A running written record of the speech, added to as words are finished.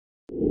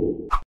Hey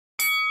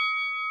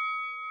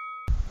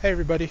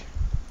everybody.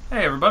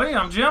 Hey everybody,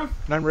 I'm Jim.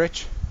 And I'm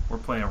Rich. We're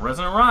playing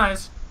Resonant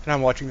Rise. And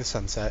I'm watching the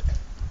sunset.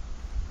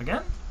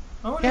 Again?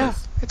 Oh, it is. Yeah,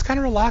 it's kind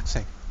of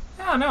relaxing.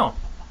 Yeah, no.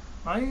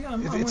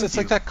 It's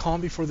like that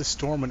calm before the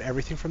storm when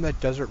everything from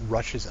that desert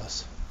rushes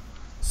us.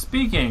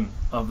 Speaking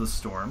of the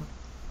storm.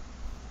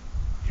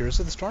 Heroes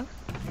of the Storm?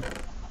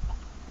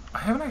 I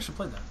haven't actually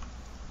played that.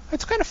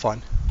 It's kind of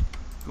fun.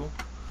 Cool.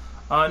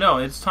 No,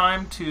 it's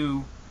time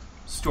to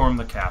storm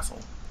the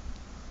castle.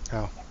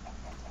 Oh.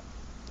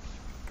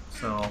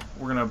 So,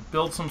 we're going to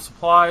build some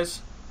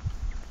supplies.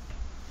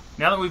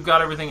 Now that we've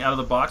got everything out of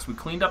the box, we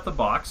cleaned up the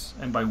box.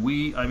 And by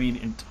we, I mean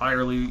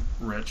entirely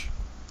Rich.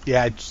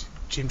 Yeah,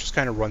 Jim just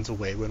kind of runs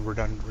away when we're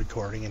done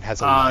recording and has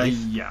a life.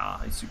 Yeah,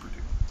 I super do.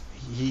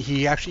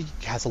 He actually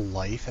has a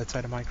life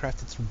outside of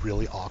Minecraft. It's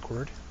really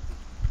awkward.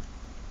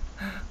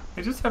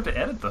 I just have to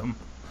edit them.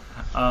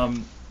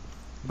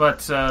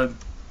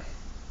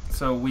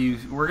 So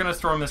we're going to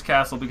storm this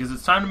castle because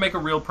it's time to make a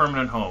real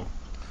permanent home.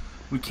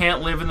 We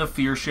can't live in the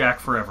fear shack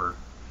forever.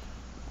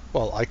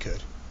 Well, I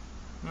could.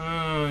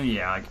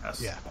 Yeah, I guess.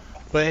 Yeah.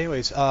 But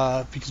anyways,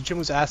 because Jim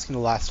was asking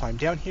the last time,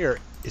 down here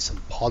is some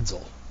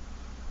podzol.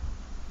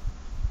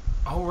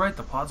 Oh, right,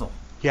 the podzol.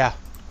 Yeah.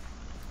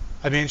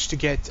 I managed to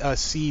get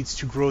seeds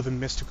to grow the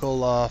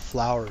mystical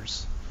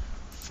flowers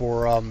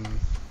for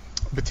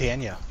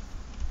Botania.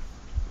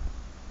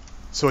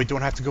 So I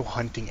don't have to go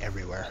hunting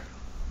everywhere.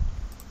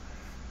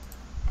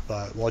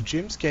 But while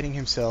Jim's getting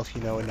himself, a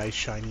nice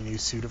shiny new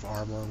suit of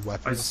armor and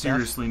weapons I and stuff,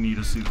 seriously need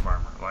a suit of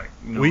armor.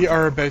 we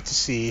are about to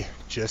see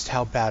just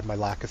how bad my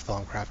lack of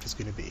Thaumcraft is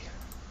going to be.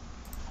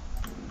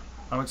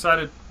 I'm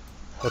excited.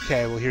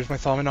 Okay, well here's my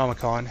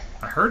Thaumonomicon.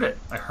 I heard it.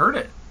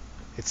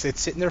 It's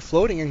sitting there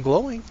floating and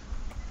glowing.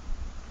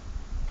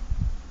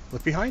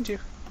 Look behind you.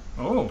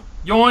 Oh,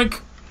 yoink!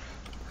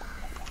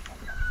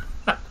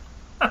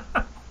 I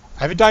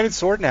have a diamond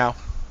sword now.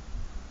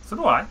 So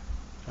do I.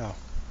 Oh.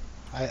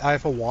 I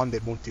have a wand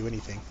that won't do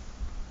anything.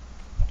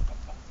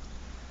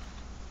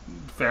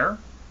 Fair,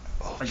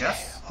 Okay. I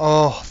guess.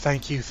 Oh,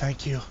 thank you.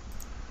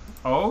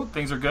 Oh,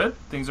 things are good?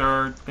 Things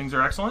are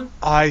excellent?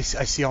 I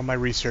see all my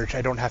research.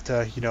 I don't have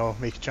to,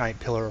 make a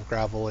giant pillar of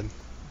gravel and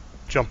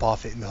jump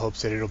off it in the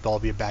hopes that it'll all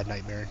be a bad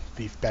nightmare and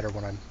be better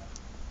when I'm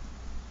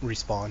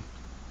respawn.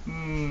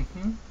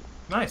 Mm-hmm.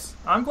 Nice.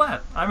 I'm glad.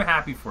 I'm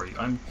happy for you.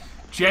 I'm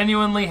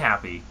genuinely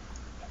happy.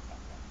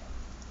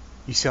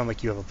 You sound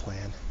like you have a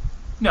plan.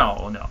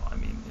 No. I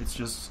mean, it's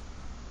just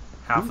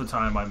half the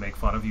time I make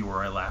fun of you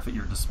or I laugh at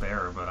your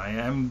despair, but I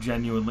am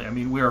genuinely... I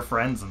mean, we are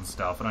friends and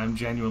stuff, and I'm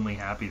genuinely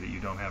happy that you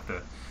don't have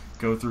to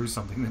go through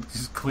something that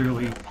is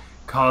clearly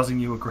causing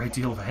you a great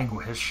deal of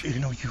anguish.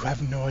 You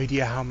have no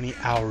idea how many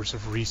hours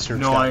of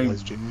research No, that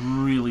was,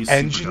 Jim. Really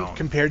don't.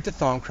 Compared to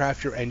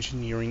Thaumcraft, your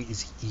engineering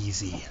is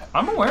easy.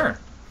 I'm aware.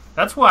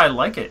 That's why I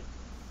like it.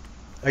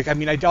 I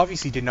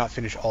obviously did not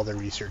finish all the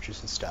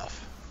researches and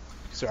stuff.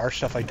 Because there are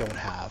stuff I don't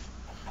have.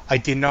 I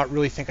did not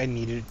really think I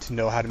needed to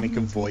know how to make a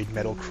void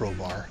metal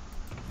crowbar.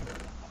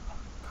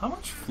 How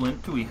much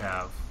flint do we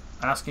have?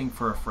 Asking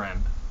for a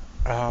friend.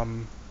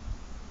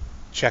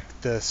 Check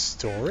the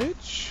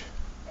storage?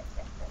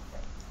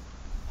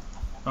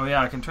 Oh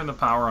yeah, I can turn the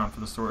power on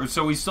for the storage.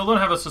 So we still don't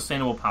have a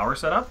sustainable power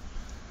setup.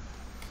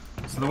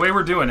 So the way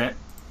we're doing it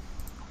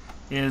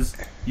is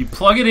you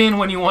plug it in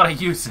when you want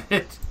to use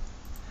it,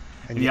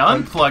 and you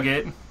unplug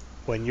it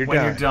when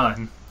you're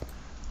done.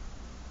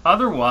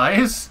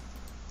 Otherwise...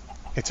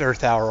 It's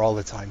Earth Hour all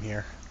the time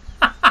here.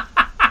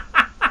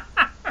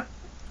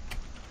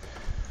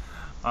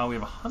 We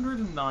have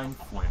 109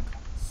 flint.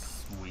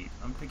 Sweet.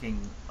 I'm thinking,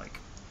 a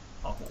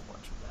whole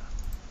bunch of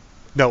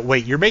that. No,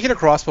 wait, you're making a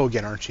crossbow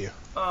again, aren't you?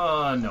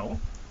 No.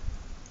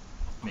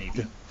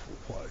 Maybe.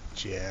 What,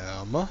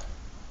 Jim?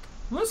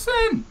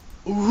 Listen!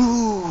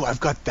 Ooh, I've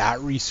got that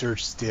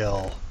research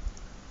still.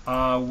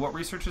 What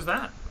research is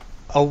that?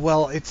 Oh,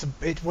 well,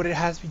 what it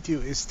has me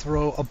do is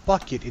throw a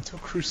bucket into a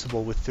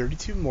crucible with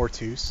 32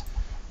 Mortus,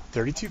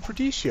 32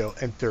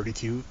 Perdicio, and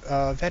 32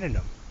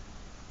 Venom.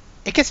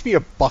 It gets me a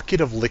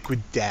bucket of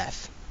liquid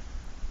death.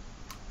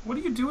 What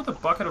do you do with a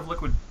bucket of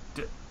liquid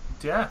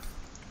death?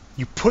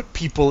 You put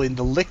people in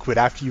the liquid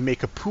after you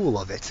make a pool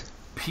of it.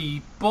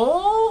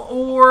 People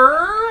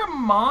or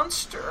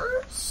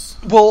monsters?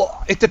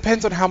 Well, it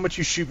depends on how much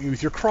you shoot me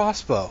with your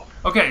crossbow.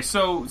 Okay,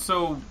 so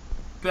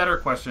better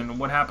question.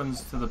 What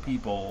happens to the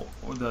people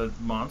or the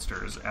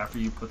monsters after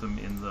you put them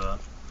in the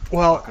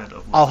bucket of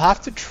liquid I'll have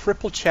death? to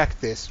triple check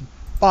this,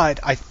 but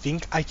I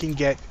think I can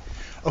get...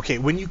 Okay,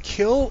 when you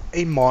kill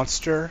a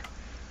monster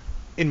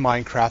in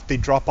Minecraft, they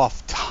drop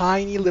off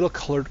tiny little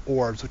colored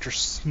orbs, which are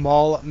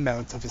small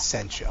amounts of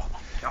Essentia.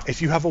 Yeah.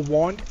 If you have a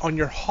wand on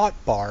your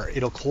hotbar,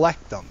 it'll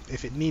collect them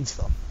if it needs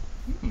them.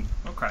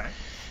 Okay.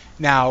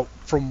 Now,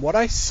 from what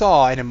I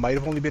saw, and it might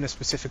have only been a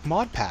specific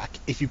mod pack,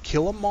 if you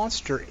kill a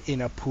monster in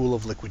a pool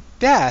of liquid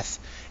death,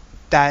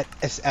 that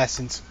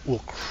essence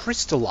will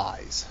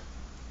crystallize.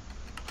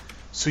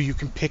 So you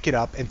can pick it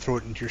up and throw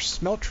it into your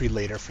smeltery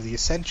later for the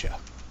Essentia.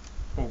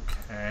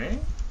 Okay.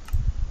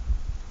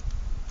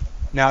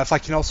 Now, if I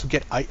can also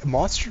get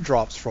monster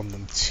drops from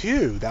them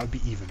too, that would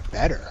be even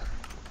better.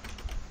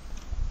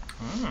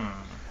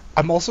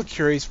 I'm also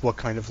curious what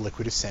kind of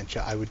liquid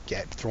essentia I would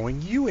get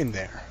throwing you in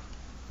there.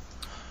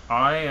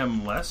 I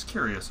am less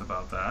curious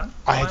about that.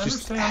 I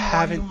just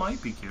haven't. Why you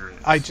might be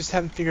curious. I just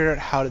haven't figured out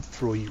how to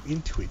throw you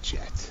into it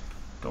yet.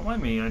 Don't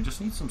mind me. I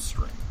just need some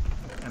string,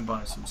 and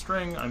by some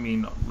string, I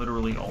mean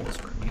literally all the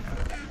string we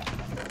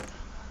have.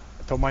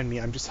 Don't mind me.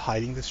 I'm just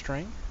hiding the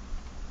string.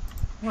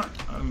 What?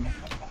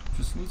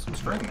 Just need some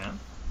string, man.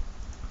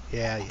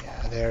 Yeah.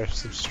 There's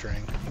some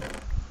string.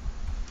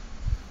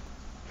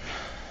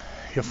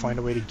 You'll find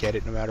a way to get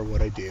it no matter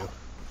what I do.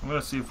 I'm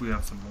gonna see if we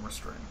have some more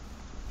string.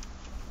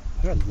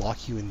 I'm gonna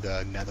lock you in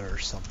the nether or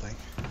something.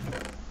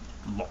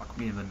 Lock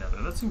me in the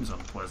nether? That seems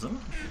unpleasant.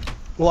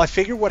 Well, I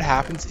figure what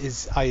happens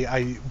is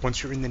I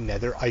once you're in the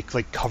nether, I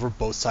like cover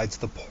both sides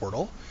of the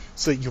portal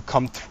so that you'll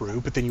come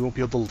through, but then you won't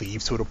be able to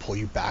leave, so it'll pull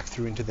you back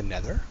through into the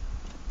nether.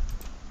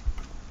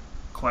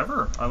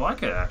 Clever. I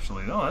like it,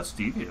 actually. No, that's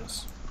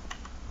devious.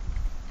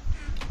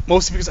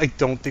 Mostly because I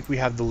don't think we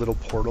have the little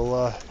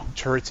portal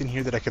turrets in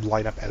here that I could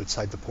line up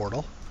outside the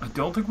portal. I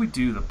don't think we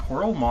do. The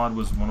portal mod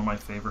was one of my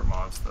favorite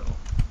mods, though.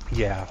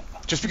 Yeah.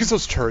 Just because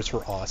those turrets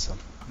were awesome.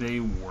 They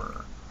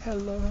were.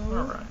 Hello?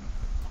 Alright.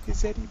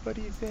 Is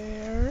anybody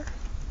there?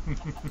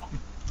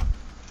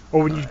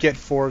 Or when you get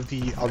 4 of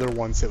the other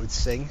ones that would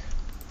sing.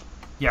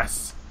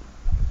 Yes.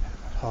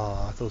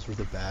 Ah, those were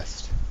the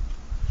best.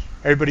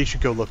 Everybody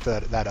should go look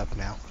that up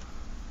now.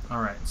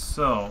 Alright,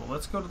 so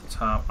let's go to the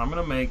top. I'm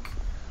going to make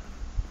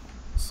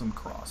some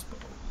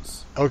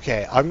crossbows.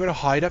 Okay, I'm going to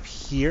hide up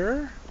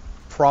here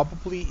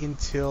probably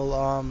until,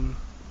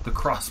 The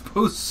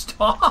crossbows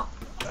stop?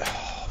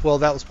 Well,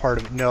 that was part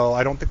of it. No,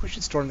 I don't think we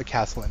should storm the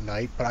castle at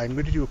night, but I'm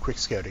going to do a quick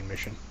scouting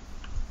mission.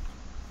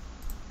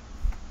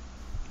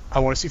 I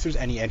want to see if there's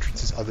any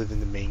entrances other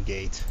than the main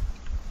gate.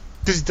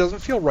 Because it doesn't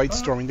feel right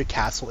storming the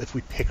castle if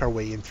we pick our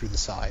way in through the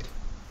side.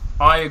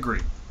 I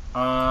agree.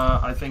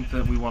 I think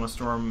that we want to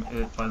storm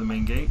it by the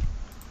main gate.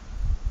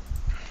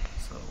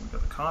 So we've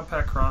got the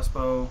compact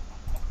crossbow,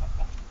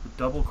 the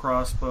double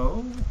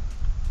crossbow.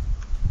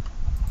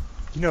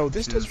 You know,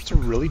 this desert's a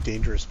really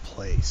dangerous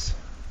place.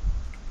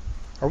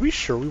 Are we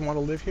sure we want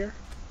to live here?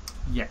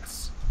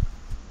 Yes.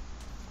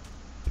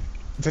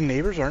 The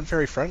neighbors aren't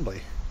very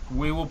friendly.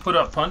 We will put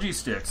up punji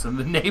sticks, and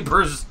the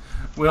neighbors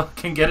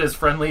can get as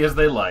friendly as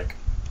they like.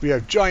 We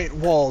have giant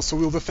walls, so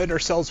we'll defend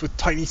ourselves with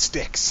tiny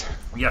sticks.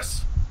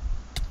 Yes.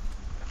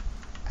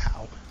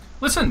 Ow.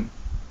 Listen,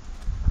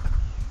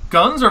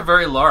 guns are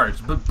very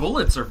large, but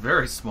bullets are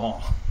very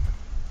small.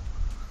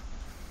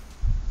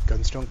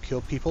 Guns don't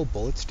kill people,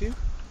 bullets do?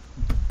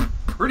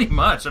 Pretty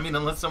much. I mean,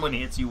 unless someone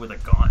hits you with a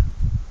gun.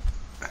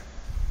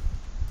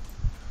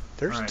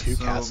 There's right, two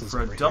so castles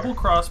for over a double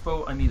here.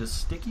 crossbow, I need a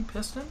sticky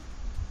piston.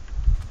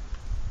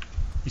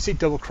 You say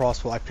double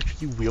crossbow, I picture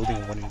you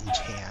wielding one in each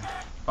hand.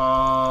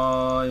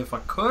 If I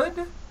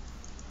could,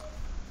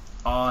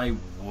 I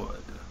would.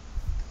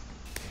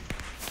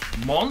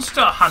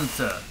 Monster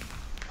Hunter.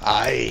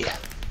 Aye.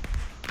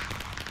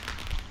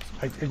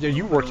 Are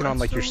you working on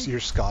like your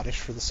Scottish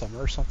for the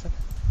summer or something?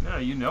 Yeah,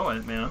 you know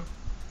it, man.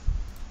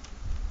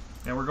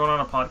 Yeah, we're going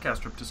on a podcast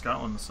trip to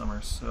Scotland this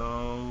summer,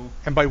 so...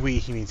 And by we,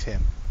 he means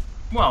him.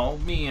 Well,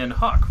 me and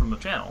Huck from the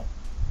channel.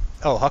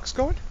 Oh, Huck's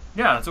going?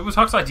 Yeah, it was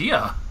Huck's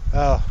idea.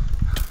 Oh.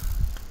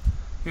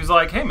 He was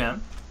like, hey,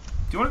 man,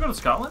 do you want to go to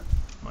Scotland?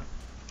 I'm like,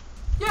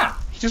 yeah.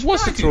 He just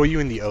wants to throw you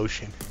in the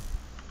ocean.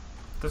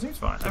 That seems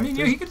fine. I mean,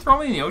 yeah, he could throw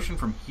me in the ocean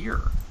from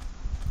here.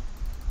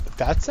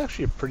 That's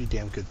actually a pretty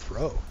damn good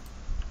throw.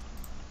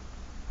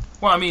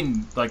 Well, I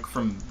mean, like,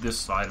 from this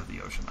side of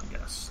the ocean, I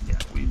guess. Yeah,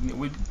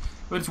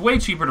 it's way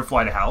cheaper to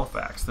fly to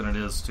Halifax than it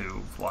is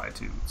to fly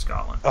to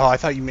Scotland. Oh, I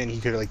thought you meant he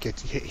could like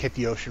hit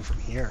the ocean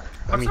from here.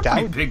 I mean,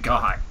 that would be a big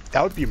guy.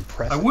 That would be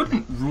impressive. I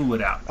wouldn't rule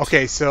it out.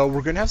 Okay, so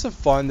we're gonna have some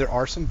fun. There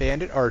are some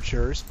bandit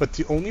archers, but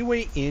the only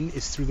way in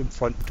is through the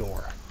front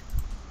door.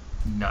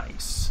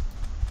 Nice.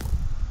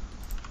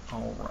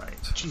 All right.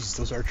 Jesus,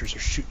 those archers are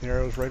shooting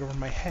arrows right over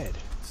my head.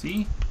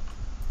 See?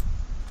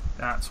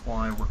 That's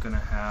why we're gonna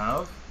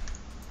have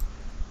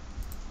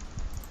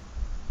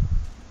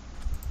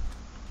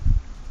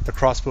the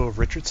crossbow of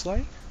Richard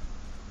slaying?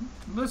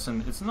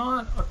 Listen, it's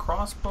not a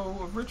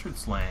crossbow of Richard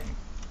slaying.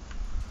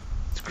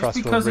 It's a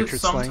crossbow because of Richard it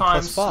sometimes slaying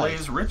plus 5.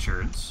 slays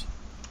Richards.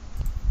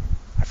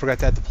 I forgot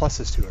to add the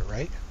pluses to it,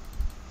 right?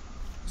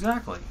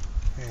 Exactly.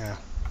 Yeah.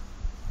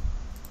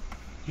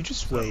 You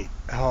just wait.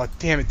 Oh,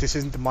 damn it, this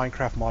isn't the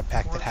Minecraft mod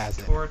pack that has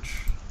it. Torch.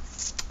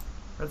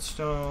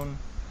 Redstone.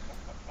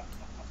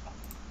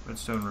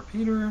 Redstone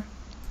repeater.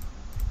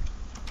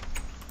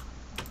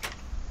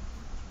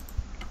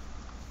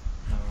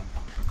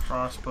 Put the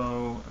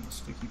crossbow and the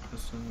sticky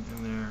piston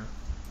in there.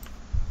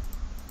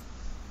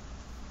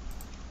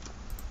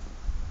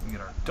 We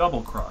get our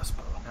double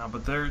crossbow now,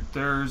 but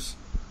there's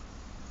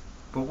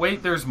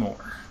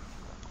more.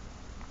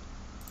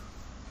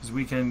 Because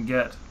we can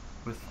get,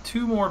 with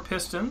 2 more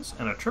pistons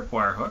and a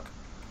tripwire hook,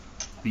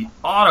 the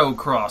auto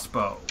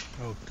crossbow.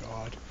 Oh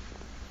god.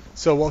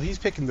 So while he's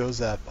picking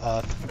those up,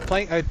 I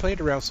played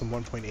around some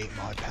 1.8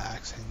 mod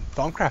packs, and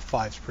Thaumcraft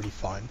 5 is pretty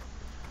fun.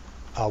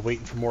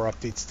 Waiting for more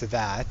updates to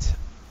that.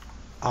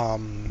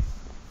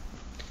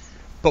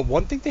 But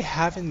one thing they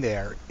have in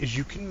there is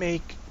you can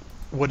make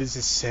what is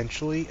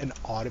essentially an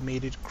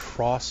automated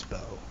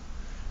crossbow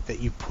that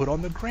you put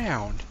on the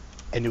ground,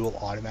 and it will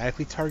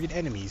automatically target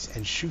enemies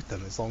and shoot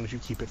them as long as you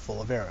keep it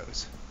full of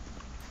arrows.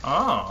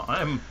 Oh,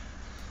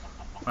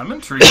 I'm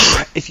intrigued.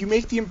 If you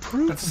make the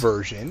improved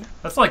version...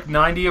 That's like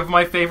 90 of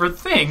my favorite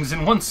things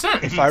in one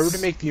sentence. If I were to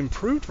make the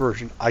improved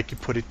version, I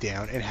could put it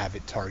down and have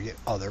it target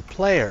other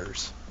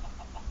players.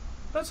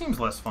 That seems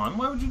less fun.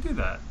 Why would you do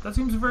that? That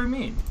seems very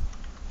mean.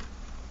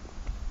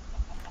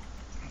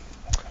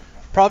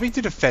 Probably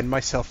to defend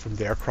myself from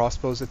their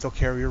crossbows that they'll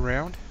carry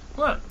around.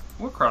 What?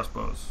 What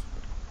crossbows?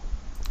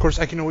 Of course,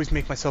 I can always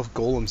make myself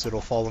golems that'll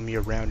follow me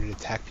around and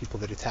attack people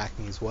that attack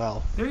me as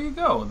well. There you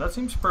go. That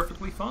seems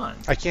perfectly fine.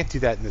 I can't do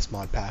that in this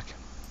mod pack.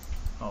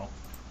 Oh.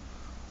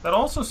 That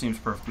also seems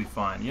perfectly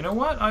fine. You know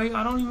what? I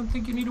don't even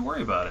think you need to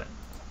worry about it.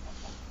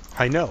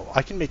 I know.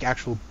 I can make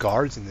actual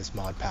guards in this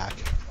mod pack.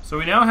 So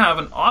we now have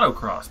an auto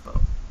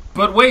crossbow.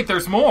 But wait,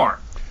 there's more!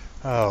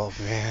 Oh,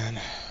 man.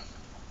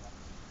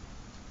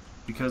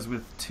 Because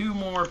with 2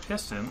 more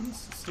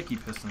pistons, sticky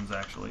pistons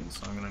actually,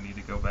 so I'm going to need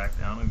to go back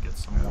down and get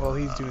some more. While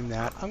he's doing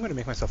that, I'm going to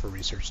make myself a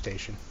research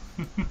station.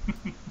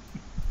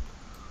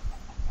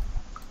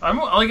 I'm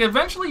like,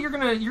 eventually you're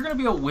gonna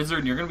be a wizard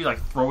and you're gonna be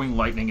like throwing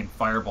lightning and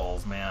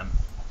fireballs, man.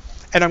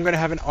 And I'm going to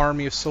have an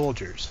army of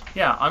soldiers.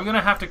 Yeah, I'm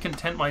gonna have to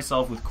content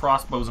myself with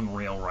crossbows and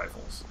rail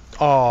rifles.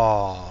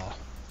 Aww.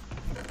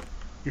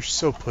 You're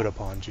so put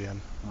upon,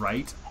 Jim.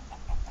 Right?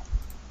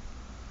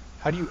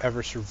 How do you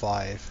ever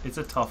survive? It's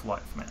a tough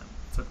life, man.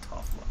 It's a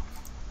tough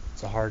life.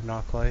 It's a hard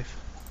knock life?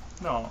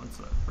 No, it's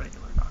a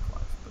regular knock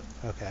life,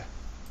 but... Okay.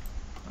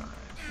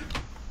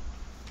 Alright.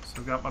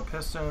 So I've got my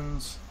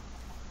pistons.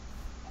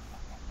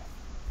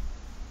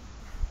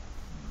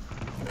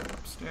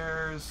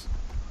 Upstairs.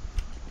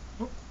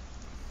 Whoop.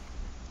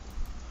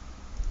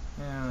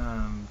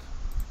 And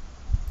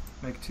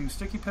make 2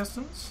 sticky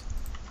pistons.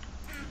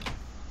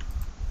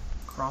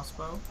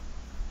 Crossbow.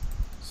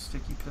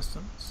 Sticky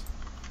pistons.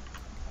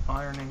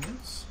 Iron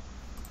ingots.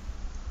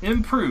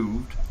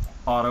 Improved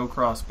auto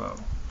crossbow.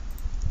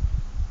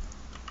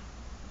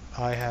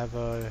 I have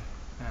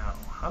Now,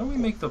 how do we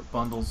make the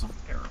bundles of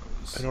arrows?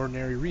 an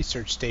ordinary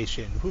research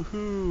station.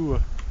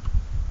 Woohoo!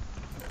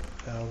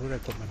 Where did I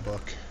put my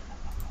book?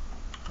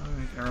 How do we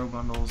make arrow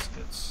bundles?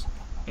 It's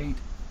 8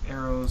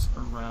 arrows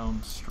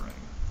around string.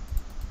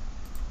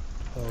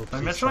 Oh, Did I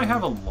please mention I tell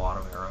have a me. lot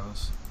of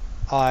arrows?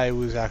 I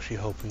was actually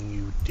hoping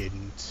you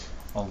didn't.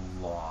 A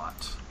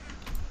lot.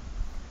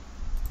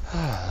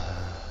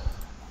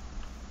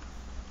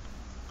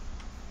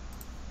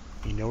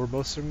 You know where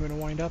most of them are going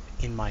to wind up?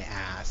 In my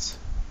ass.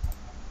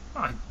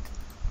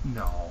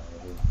 No,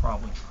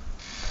 probably not.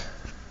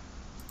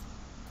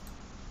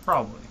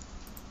 Probably.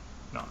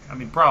 No, I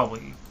mean,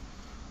 probably.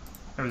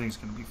 Everything's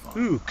going to be fine.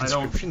 Ooh,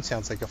 conscription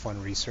sounds like a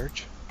fun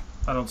research.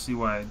 I don't see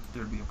why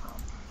there'd be a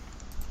problem.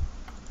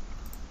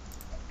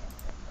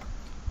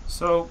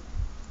 So,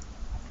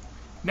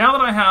 now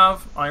that I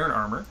have iron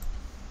armor,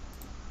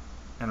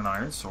 and an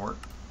iron sword,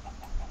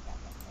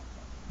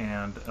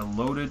 and a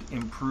loaded,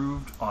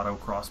 improved auto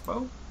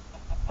crossbow,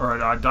 or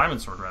a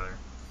diamond sword rather,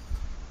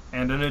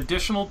 and an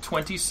additional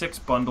 26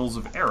 bundles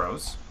of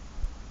arrows,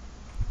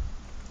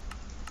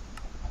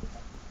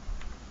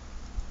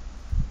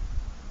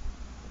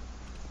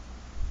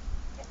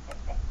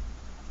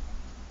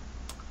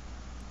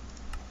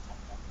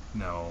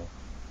 no.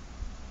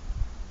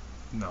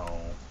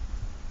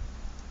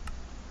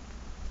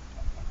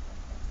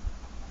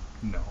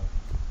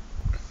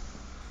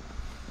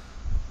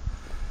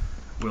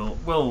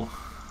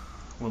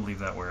 We'll leave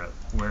that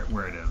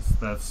where it is.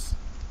 That's...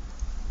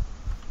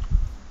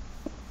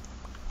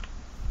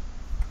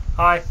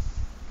 Hi.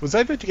 Was I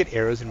about to get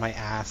arrows in my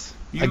ass?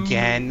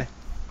 Again?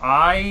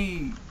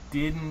 I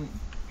didn't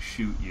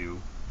shoot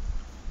you.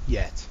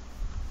 Yet.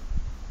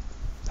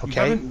 Okay?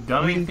 You haven't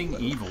done anything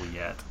evil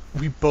yet.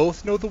 We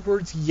both know the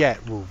words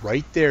yet. We're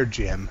right there,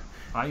 Jim.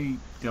 I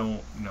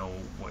don't know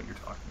what you're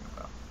talking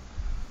about.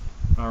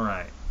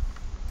 Alright.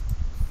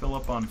 Fill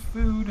up on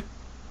food.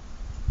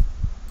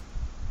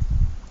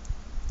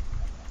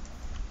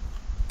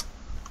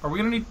 Are we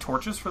going to need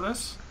torches for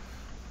this?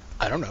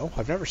 I don't know.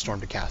 I've never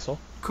stormed a castle.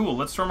 Cool,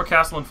 let's storm a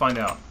castle and find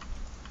out.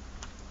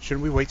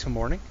 Shouldn't we wait till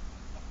morning?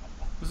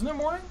 Isn't it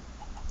morning?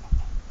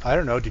 I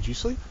don't know. Did you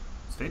sleep?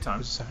 It's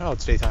daytime. Oh,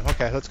 it's daytime.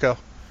 Okay, let's go.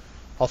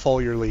 I'll follow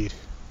your lead.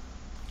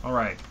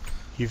 Alright.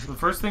 So the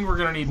first thing we're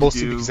going to need to do...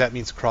 Mostly because that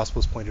means the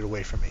crossbow's pointed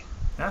away from me.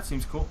 That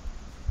seems cool.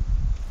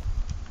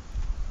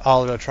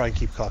 I'll try and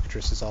keep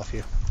cockatrices off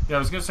you. Yeah, I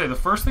was going to say, the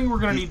first thing we're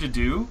going to need to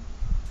do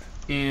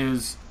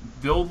is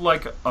build,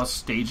 like, a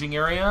staging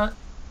area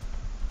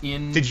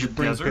in the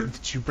desert.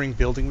 Did you bring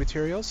building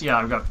materials? Yeah,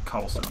 I've got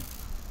cobblestone.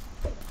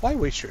 Why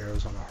waste your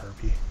arrows on a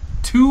harpy?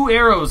 2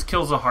 arrows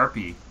kills a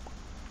harpy. You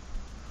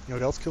know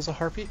what else kills a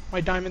harpy?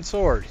 My diamond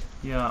sword.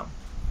 Yeah.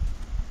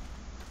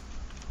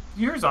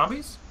 You hear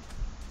zombies?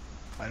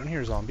 I don't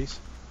hear zombies.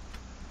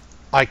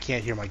 I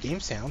can't hear my game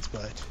sounds,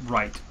 but...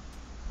 Right.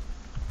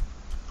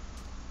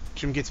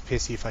 Jim gets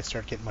pissy if I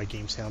start getting my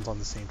game sounds on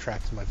the same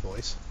track as my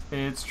voice.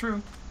 It's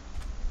true.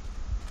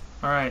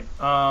 Alright,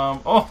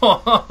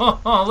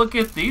 oh, look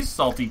at these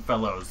salty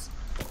fellows.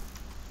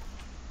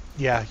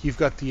 Yeah, you've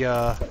got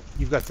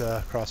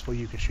the crossbow,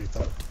 you can shoot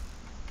them.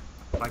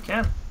 I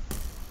can.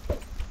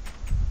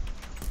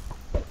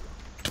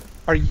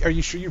 Are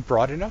you sure you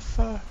brought enough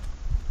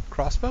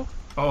crossbow?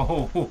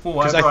 Oh,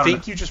 because I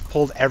think you just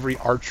pulled every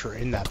archer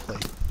in that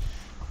place.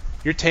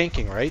 You're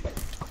tanking, right?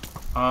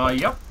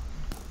 Yep.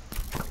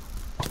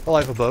 Well,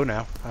 I have a bow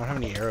now. I don't have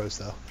any arrows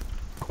though.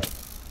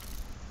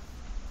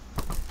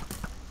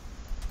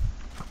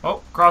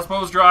 Oh,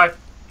 crossbow's dry.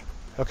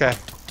 Okay.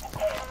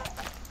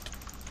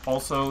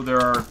 Also,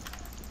 there are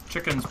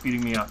chickens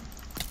beating me up.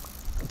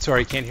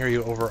 Sorry, I can't hear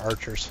you over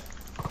archers.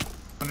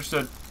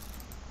 Understood.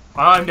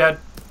 I'm dead.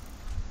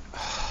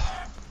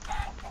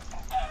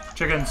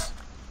 Chickens.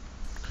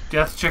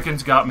 Death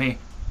chickens got me.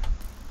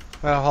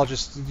 Well, I'll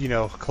just,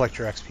 collect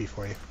your XP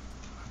for you.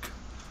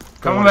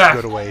 Coming back.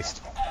 Go to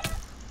waste.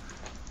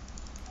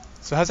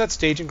 So how's that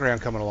staging ground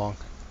coming along?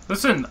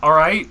 Listen,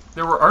 alright,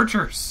 there were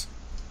archers.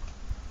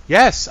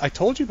 Yes, I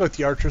told you about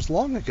the archers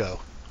long ago.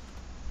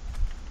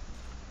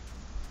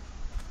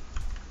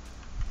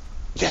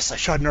 Yes, I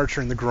shot an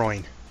archer in the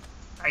groin.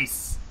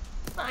 Nice.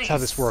 That's how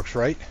this works,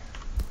 right?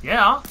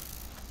 Yeah.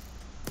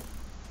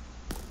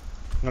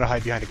 I'm gonna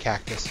hide behind a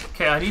cactus.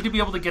 Okay, I need to be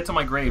able to get to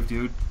my grave,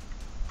 dude.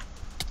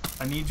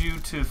 I need you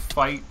to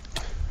fight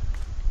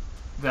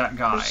that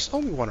guy. There's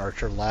only one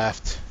archer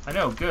left. I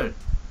know, good.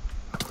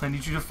 I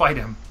need you to fight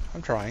him.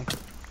 I'm trying.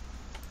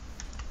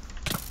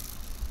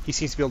 He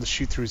seems to be able to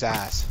shoot through his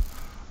ass.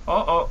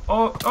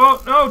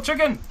 Oh, no,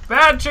 chicken!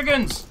 Bad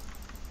chickens!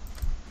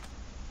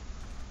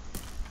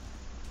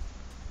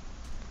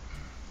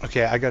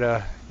 Okay, I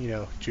gotta,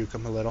 juke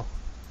him a little.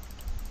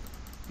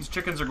 These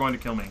chickens are going to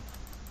kill me.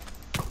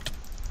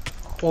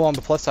 Well, on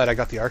the plus side, I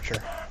got the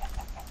archer.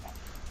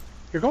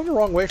 You're going the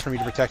wrong way for me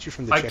to protect you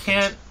from the chickens. I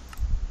can't...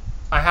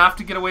 I have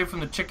to get away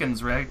from the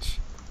chickens, Rich.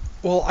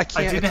 Well, I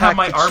can't. I didn't have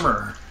my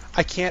armor.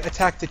 I can't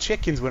attack the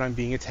chickens when I'm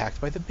being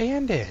attacked by the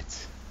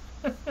bandits.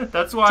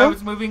 That's why I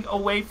was moving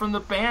away from the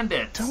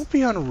bandits. Don't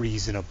be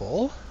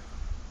unreasonable.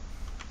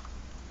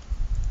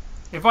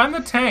 If I'm the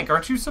tank,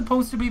 aren't you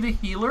supposed to be the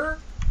healer?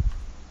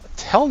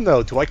 Hell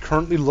no. Do I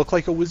currently look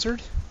like a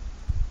wizard?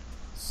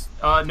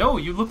 No,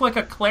 you look like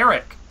a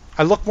cleric.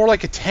 I look more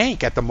like a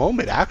tank at the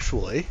moment,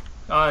 actually.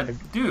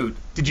 Dude.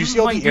 Did you see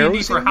all the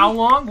arrows for how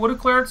long? What do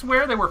clerics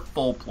wear? They wear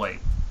full plate.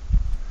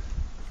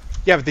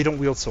 Yeah, but they don't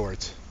wield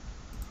swords.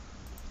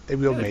 They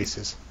wield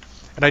maces.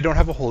 And I don't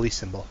have a holy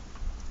symbol.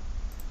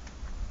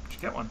 Did you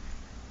get one?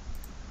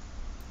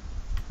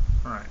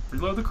 Alright,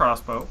 reload the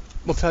crossbow.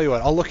 Well, tell you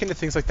what, I'll look into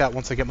things like that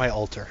once I get my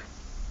altar.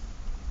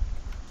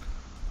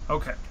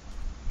 Okay.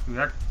 We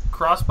got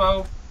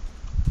crossbow.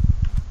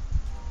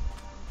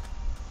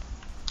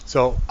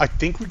 So, I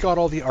think we got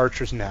all the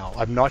archers now.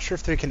 I'm not sure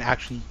if they can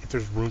actually, if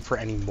there's room for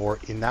any more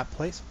in that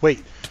place.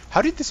 Wait,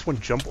 how did this one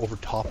jump over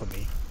top of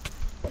me?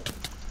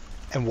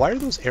 And why are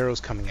those arrows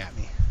coming at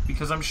me?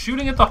 Because I'm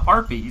shooting at the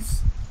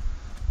harpies.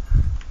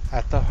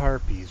 At the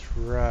harpies,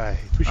 right.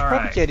 We should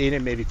probably get in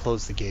and maybe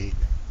close the gate,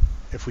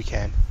 if we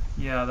can.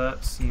 Yeah,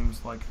 that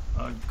seems like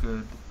a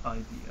good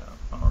idea.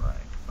 Alright.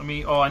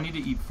 I need to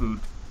eat food.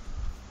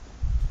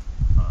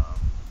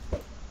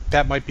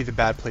 That might be the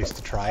bad place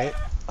to try it,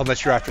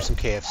 unless you're after some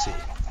KFC.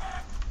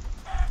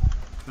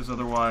 Because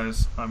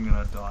otherwise, I'm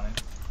gonna die.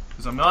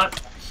 Because I'm not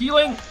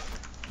healing!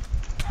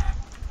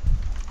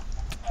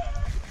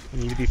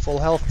 You need to be full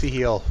health to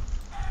heal.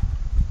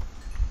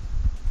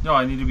 No,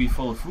 I need to be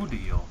full of food to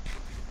heal.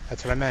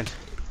 That's what I meant.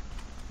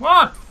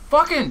 What?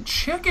 Fucking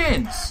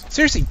chickens!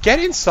 Seriously, get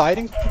inside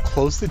and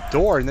close the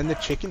door, and then the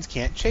chickens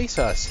can't chase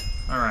us.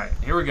 Alright,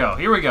 here we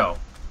go.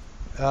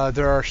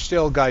 There are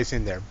still guys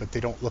in there, but they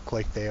don't look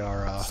like they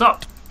are,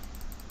 Sup?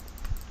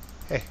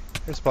 Hey,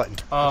 there's a button.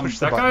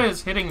 That guy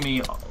is hitting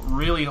me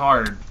really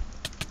hard.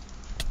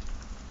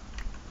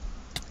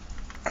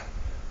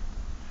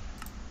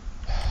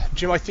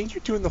 Jim, I think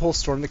you're doing the whole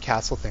storm the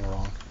castle thing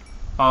wrong.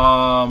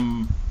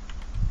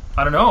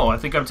 I don't know. I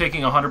think I'm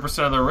taking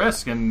 100% of the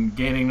risk and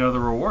gaining another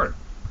reward.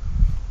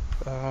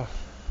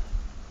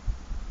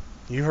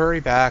 You hurry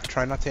back.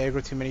 Try not to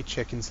aggro too many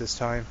chickens this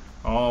time.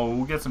 Oh,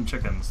 we'll get some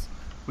chickens.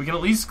 We can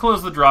at least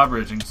close the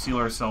drawbridge and seal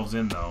ourselves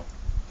in, though.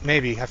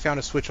 Maybe. I found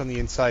a switch on the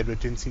inside, but it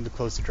didn't seem to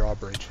close the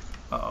drawbridge.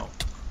 Uh-oh.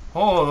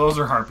 Oh, those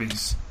are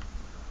harpies.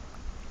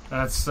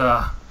 That's,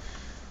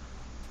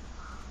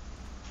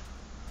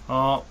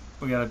 Oh,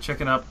 we got a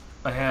chicken up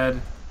ahead.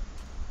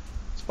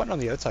 There's a button on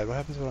the outside. What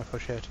happens when I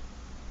push it?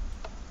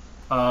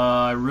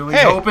 I really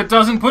hope it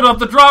doesn't put up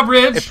the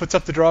drawbridge! It puts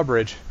up the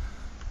drawbridge.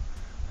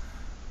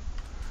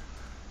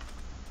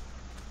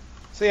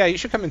 So yeah, you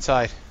should come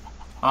inside.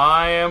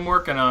 I am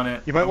working on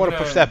it. You might want to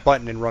push that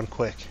button and run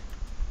quick.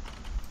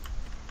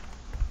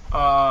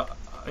 I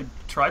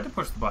tried to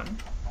push the button.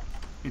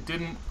 It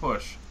didn't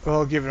push.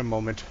 Well, give it a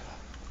moment.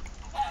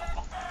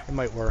 It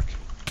might work.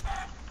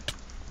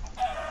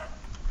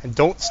 And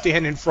don't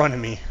stand in front of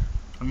me.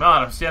 I'm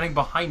not. I'm standing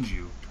behind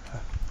you.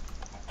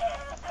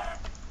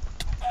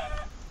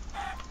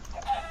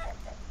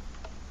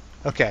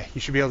 Okay, you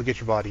should be able to get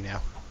your body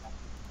now.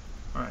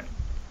 Alright.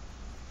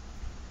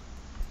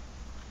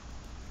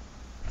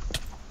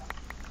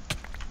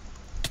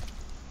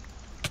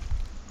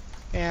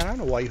 Man, I don't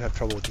know why you have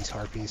trouble with these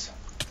harpies.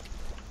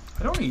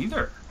 I don't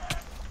either.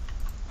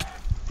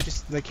 They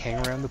just, like,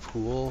 hang around the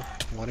pool,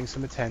 wanting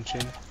some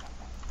attention.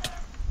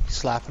 You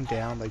slap them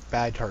down like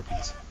bad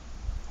harpies.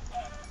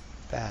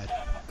 Bad.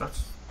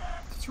 That's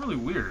really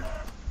weird.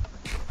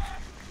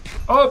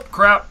 Oh,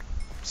 crap!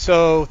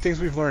 So,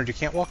 things we've learned. You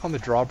can't walk on the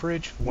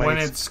drawbridge when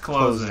it's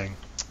closing.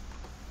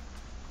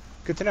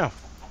 Good to know.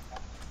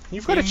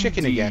 You've got a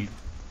chicken again.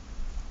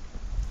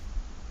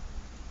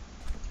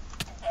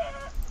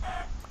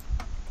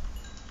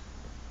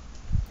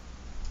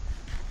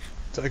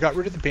 So I got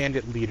rid of the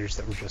bandit leaders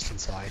that were just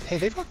inside. Hey,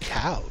 they've got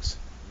cows.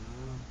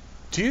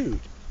 Dude.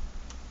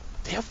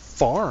 They have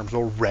farms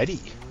already.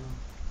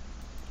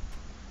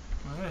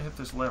 I'm gonna hit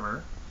this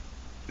lever.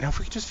 Now if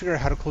we could just figure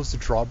out how to close the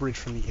drawbridge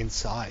from the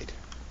inside.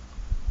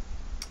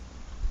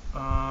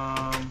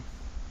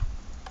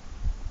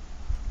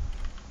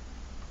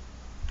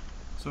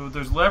 So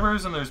there's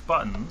levers and there's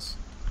buttons.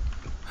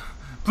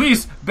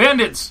 Please,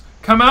 bandits,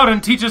 come out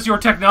and teach us your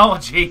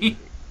technology.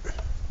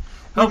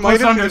 Help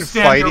us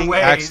understand your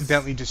ways.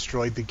 Accidentally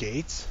destroyed the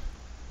gates.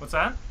 What's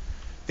that?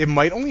 It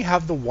might only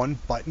have the one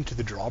button to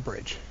the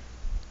drawbridge.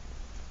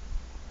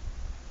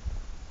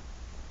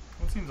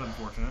 That seems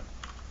unfortunate.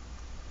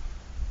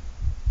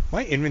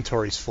 My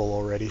inventory's full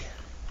already.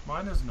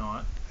 Mine is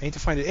not. I need to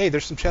find it. Hey,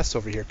 there's some chests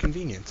over here.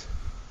 Convenient.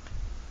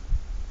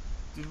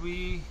 Did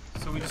we...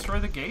 So we destroy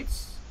the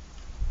gates?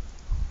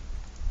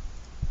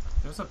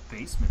 There's a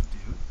basement,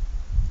 dude.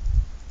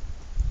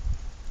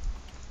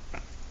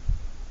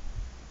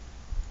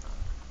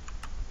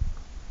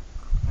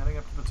 Heading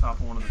up to the top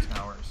of one of the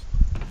towers.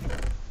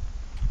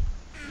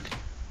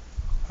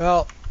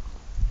 Well,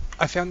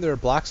 I found their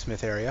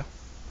blacksmith area.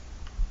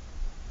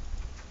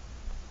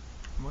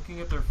 I'm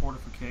looking at their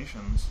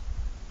fortifications.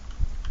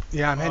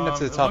 Yeah, I'm heading up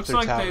to the top of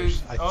their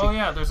towers.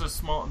 Yeah, there's the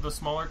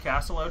smaller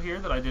castle out here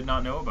that I did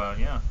not know about,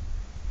 yeah.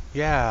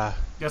 Yeah.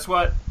 Guess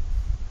what?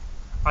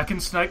 I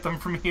can snipe them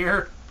from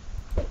here.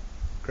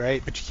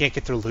 Great, but you can't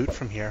get their loot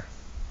from here.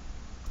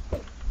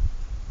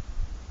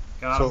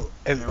 Got so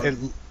them. it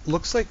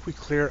looks like we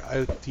clear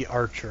out the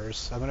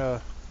archers. I'm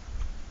gonna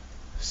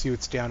see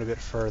what's down a bit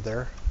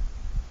further.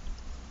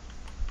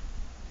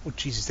 Oh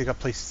Jesus, they got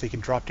places they can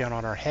drop down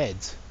on our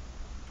heads.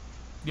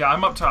 Yeah,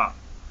 I'm up top.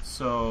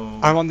 So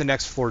I'm on the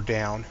next floor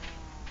down.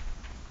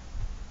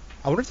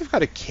 I wonder if they've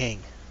got a king.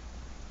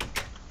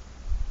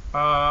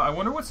 I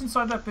wonder what's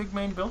inside that big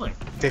main building.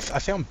 I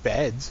found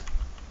beds.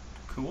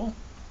 Cool.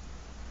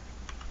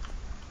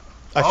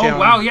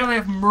 Wow, yeah, they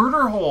have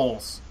murder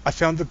holes. I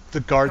found the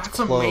guards'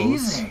 clothes.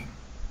 That's amazing.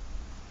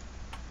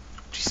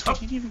 Jeez, why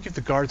didn't you even give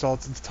the guards all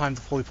the time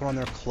to fully put on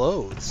their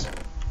clothes?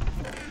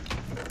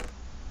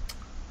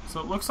 So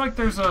it looks like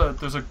there's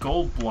a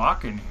gold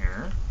block in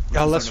here.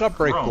 Yeah, let's not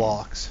break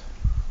blocks.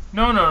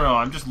 No.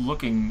 I'm just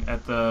looking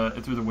at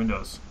through the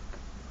windows.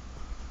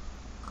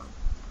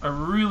 I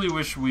really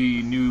wish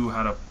we knew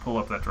how to pull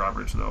up that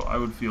drawbridge, though. I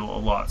would feel a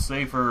lot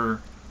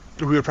safer.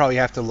 We would probably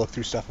have to look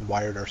through stuff and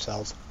wire it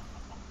ourselves.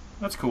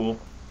 That's cool.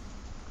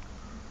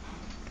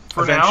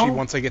 Eventually,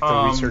 once I get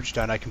the research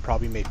done, I can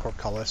probably make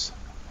portcullis.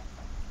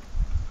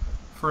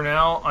 For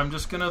now, I'm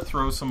just going to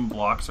throw some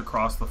blocks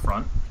across the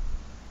front.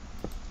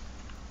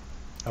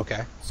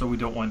 Okay. So we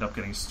don't wind up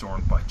getting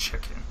stormed by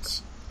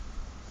chickens.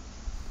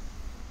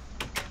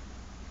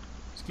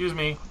 Excuse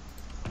me.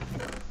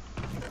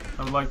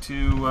 I would like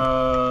to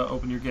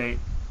open your gate.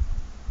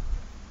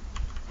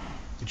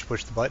 Did you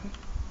push the button?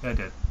 Yeah, I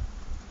did.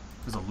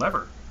 There's a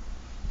lever.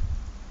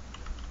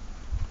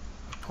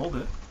 I pulled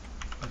it.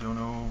 I don't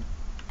know.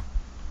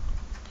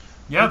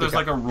 Yeah, there's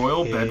like a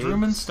royal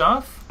bedroom and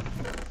stuff.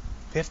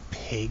 They have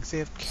pigs. They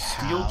have cows.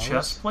 Steel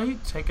chest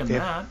plate. Taking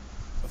that.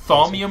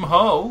 Thaumium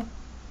hoe.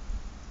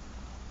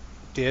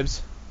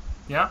 Dibs.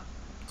 Yeah,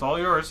 it's all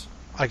yours.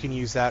 I can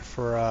use that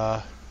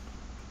for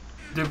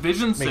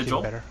division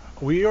sigil. Better.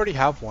 We already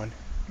have one.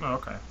 Oh,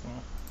 okay.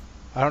 Well,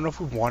 I don't know if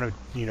we want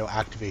to,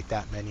 activate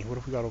that many. What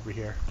have we got over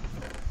here?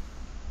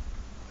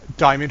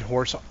 Diamond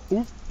horse.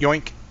 Ooh,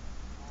 yoink.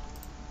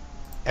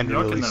 Ender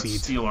lily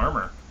seeds. Steel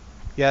armor.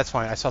 Yeah, that's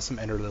fine. I saw some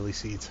ender lily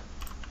seeds.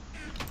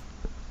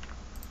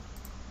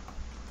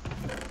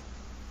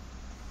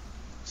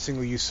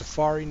 Single-use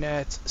safari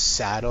net,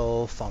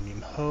 saddle,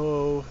 thaumium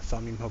hoe.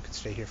 Thaumium hoe can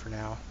stay here for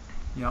now.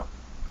 Yep.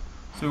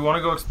 So we want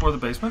to go explore the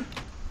basement?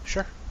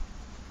 Sure.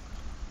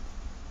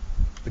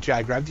 But yeah,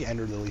 I grabbed the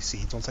ender lily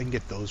seeds. Once I can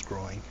get those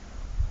growing.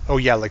 Oh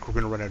yeah, like we're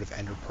going to run out of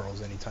ender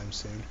pearls anytime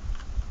soon.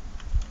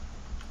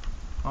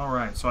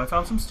 Alright, so I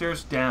found some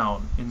stairs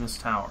down in this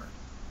tower.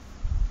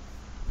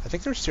 I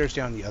think there's stairs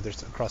down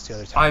across the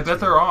other tower. I bet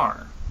there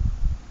are.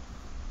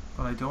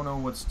 But I don't know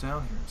what's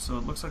down here. So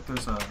it looks like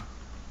there's a...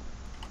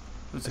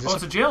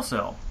 it's a jail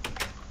cell.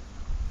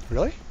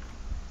 Really?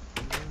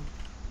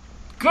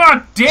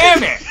 God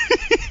damn it!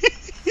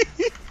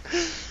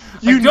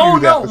 You I don't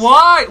knew that know was...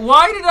 why.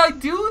 Why did I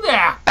do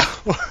that?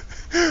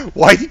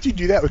 Why did you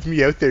do that with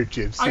me out there,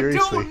 Jim? Seriously.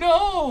 I don't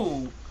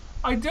know.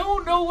 I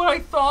don't know what I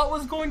thought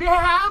was going to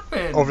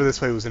happen. Over this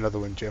way was another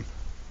one, Jim.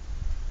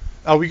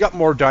 Oh, we got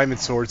more diamond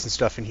swords and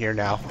stuff in here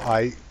now.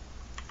 I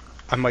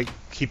might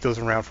keep those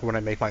around for when I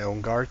make my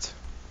own guards.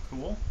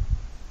 Cool.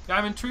 Yeah,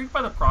 I'm intrigued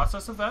by the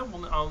process of that.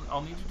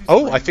 I'll need to do.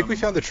 Oh, I think we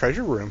found the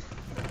treasure room.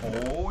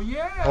 Oh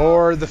yeah.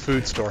 Or the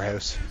food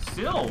storehouse.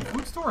 Still,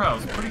 food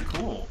storehouse, pretty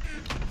cool.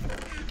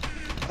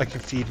 I can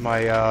feed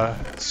my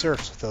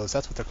serfs with those.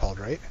 That's what they're called,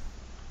 right?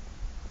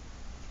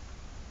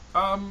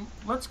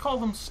 Let's call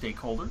them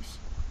stakeholders.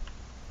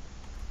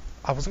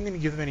 I wasn't going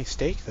to give them any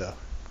steak, though.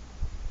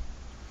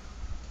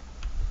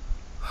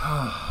 We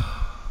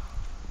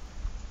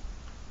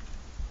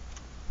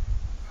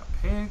got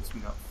pigs,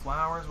 we got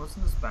flowers. What's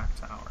in this back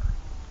tower?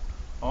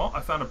 Oh, I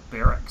found a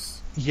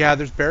barracks. Yeah,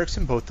 there's barracks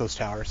in both those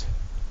towers.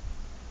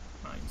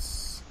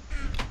 Nice.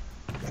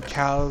 We got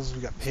cows,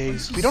 we got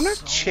pigs. We don't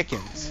have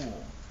chickens.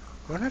 Cool.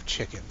 We don't have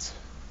chickens.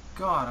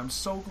 God, I'm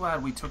so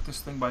glad we took this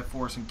thing by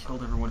force and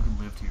killed everyone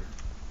who lived here.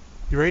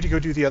 You ready to go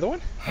do the other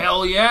one?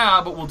 Hell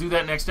yeah, but we'll do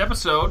that next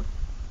episode.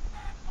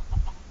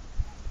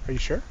 Are you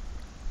sure?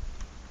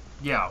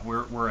 Yeah,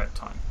 we're at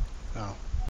time. Oh.